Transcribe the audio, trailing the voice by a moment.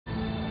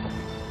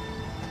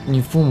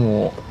你父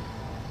母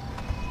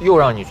又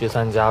让你去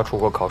参加出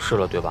国考试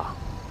了，对吧？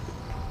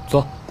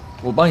走，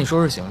我帮你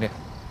收拾行李，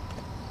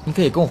你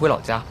可以跟我回老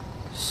家，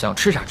想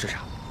吃啥吃啥，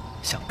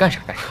想干啥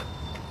干啥。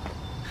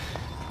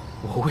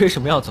我为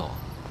什么要走？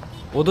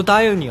我都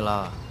答应你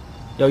了，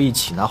要一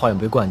起拿华远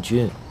杯冠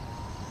军。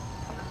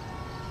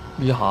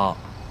一航，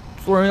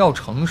做人要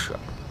诚实，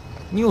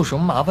你有什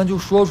么麻烦就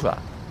说出来，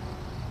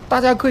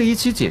大家可以一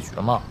起解决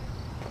嘛。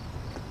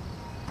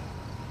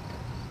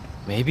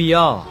没必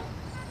要，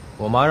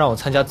我妈让我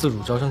参加自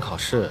主招生考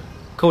试，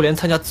可我连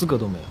参加资格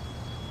都没有，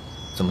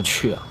怎么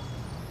去啊？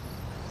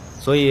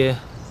所以，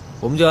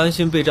我们就安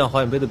心备战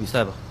华远杯的比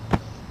赛吧。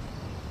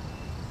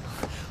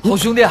好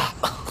兄弟啊，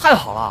太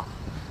好了。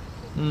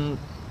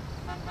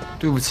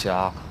对不起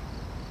啊，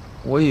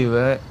我以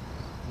为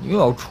你又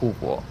要出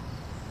国，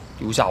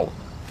留下我们。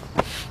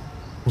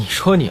你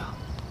说你啊，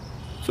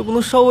就不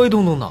能稍微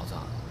动动脑子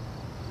啊？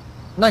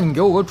那你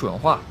给我个准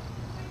话，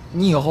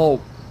你以后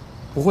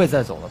不会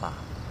再走了吧？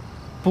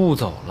不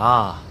走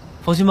啦，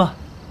放心吧，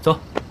走，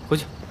回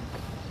去。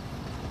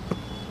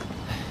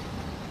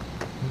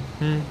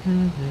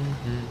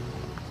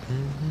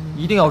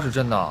一定要是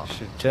真的？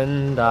是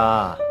真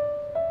的。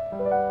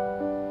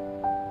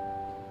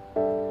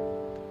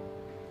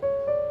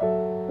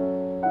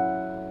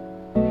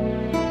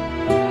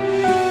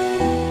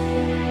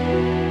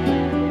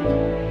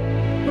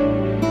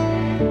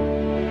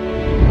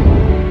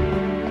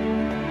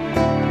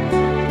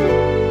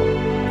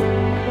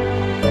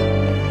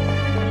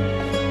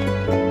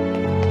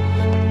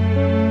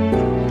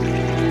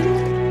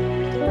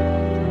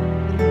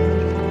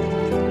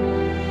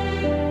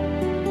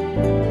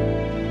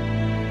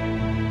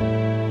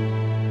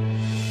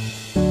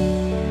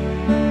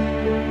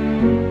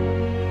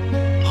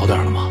好点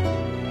了吗？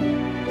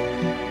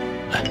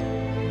来，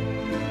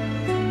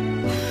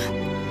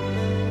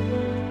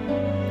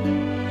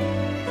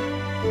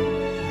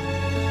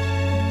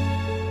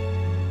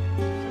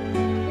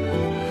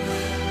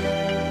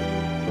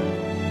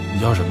你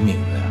叫什么名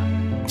字呀？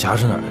家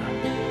是哪儿的？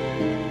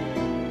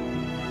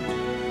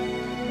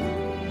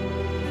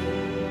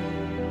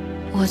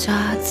我叫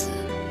阿紫。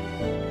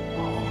哦，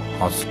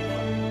阿紫。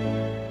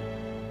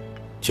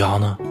家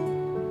呢？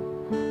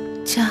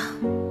家。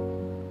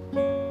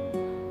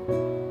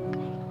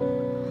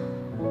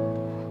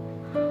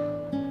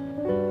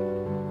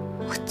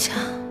我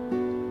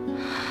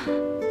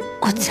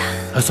家。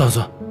哎，算了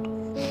算了，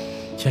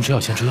先吃药，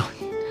先吃药，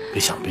别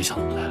想了，别想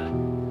了，来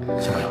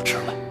来，先把药吃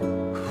了。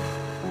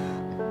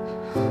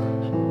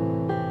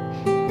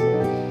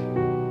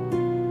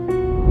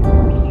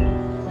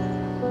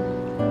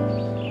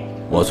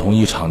我从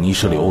一场泥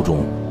石流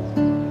中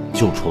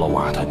救出了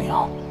娃他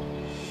娘，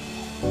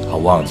他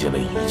忘记了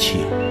一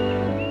切，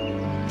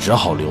只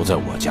好留在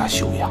我家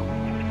休养。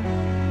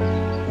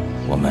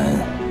我们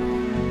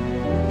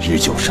日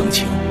久生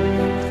情。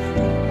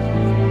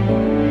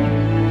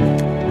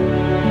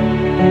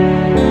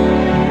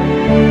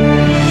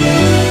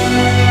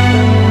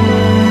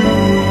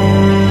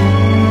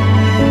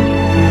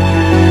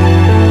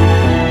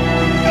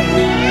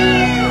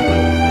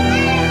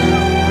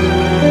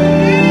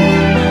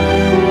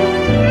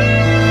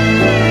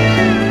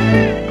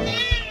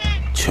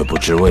却不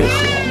知为何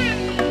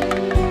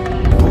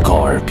不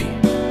告而别，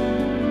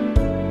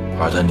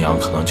而他娘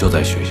可能就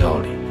在学校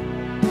里，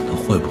他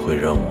会不会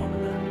认我们呢？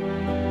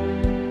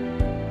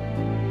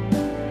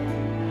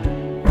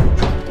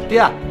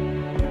爹，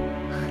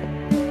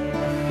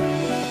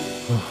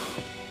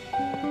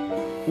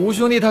吴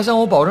兄弟他向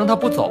我保证他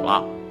不走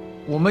了，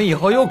我们以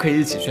后又可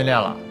以一起训练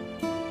了。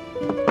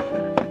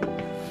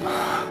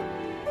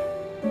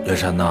岳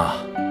山呐，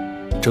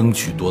争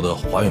取夺得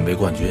华远杯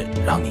冠军，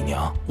让你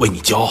娘为你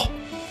骄傲。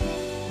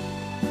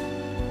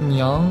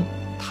娘，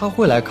她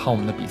会来看我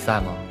们的比赛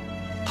吗？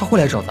她会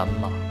来找咱们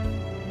吗？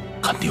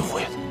肯定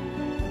会的。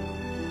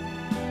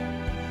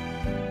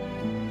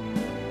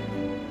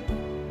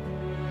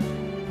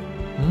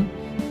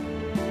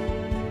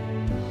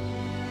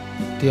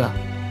爹，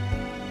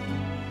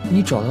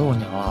你找到我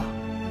娘了？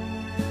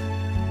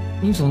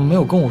你怎么没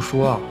有跟我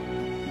说啊？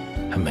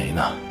还没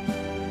呢。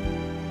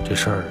这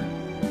事儿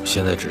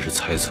现在只是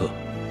猜测，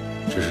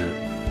这是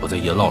我在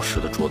尹老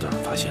师的桌子上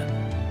发现的。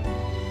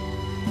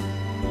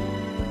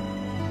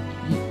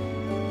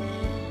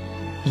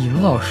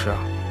尹老师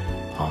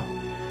啊？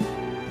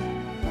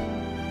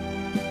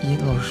尹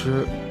老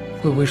师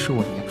会不会是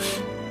我娘？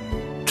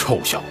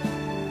臭小子，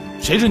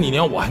谁是你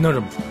娘，我还能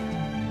认不出来？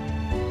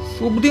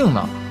说不定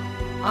呢。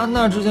安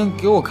娜之前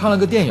给我看了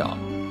个电影，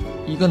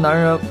一个男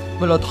人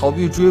为了逃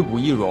避追捕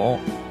易容，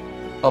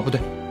不对，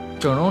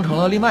整容成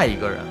了另外一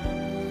个人。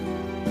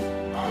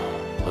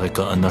我得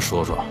跟恩娜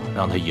说说，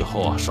让她以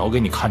后少给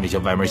你看这些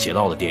歪门邪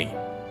道的电影。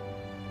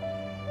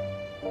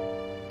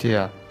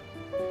爹，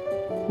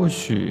或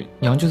许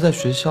娘就在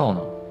学校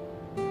呢。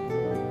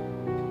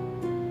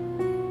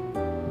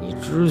你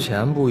之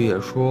前不也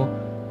说，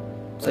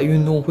在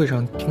运动会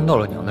上听到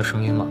了娘的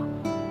声音吗？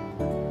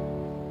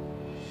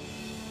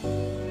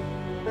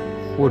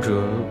或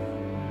者，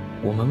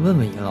我们问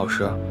问尹老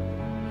师。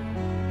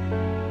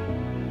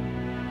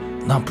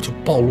那不就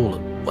暴露了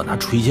我拿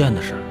锤剑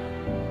的事儿？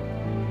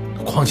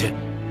况且，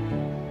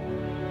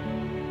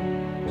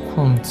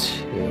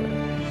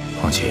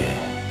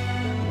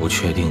不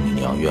确定你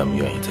娘愿不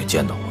愿意再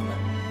见到我们，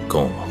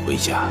跟我们回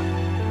家。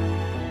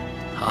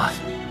啊，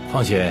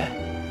况且，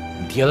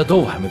你爹的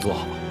豆腐还没做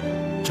好，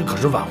这可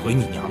是挽回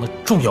你娘的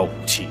重要武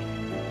器。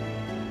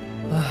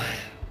唉，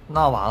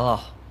那完了，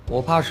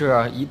我怕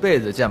是一辈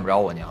子见不着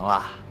我娘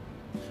了。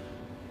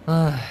唉，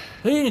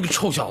哎，你个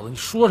臭小子，你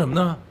说什么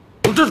呢？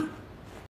我这。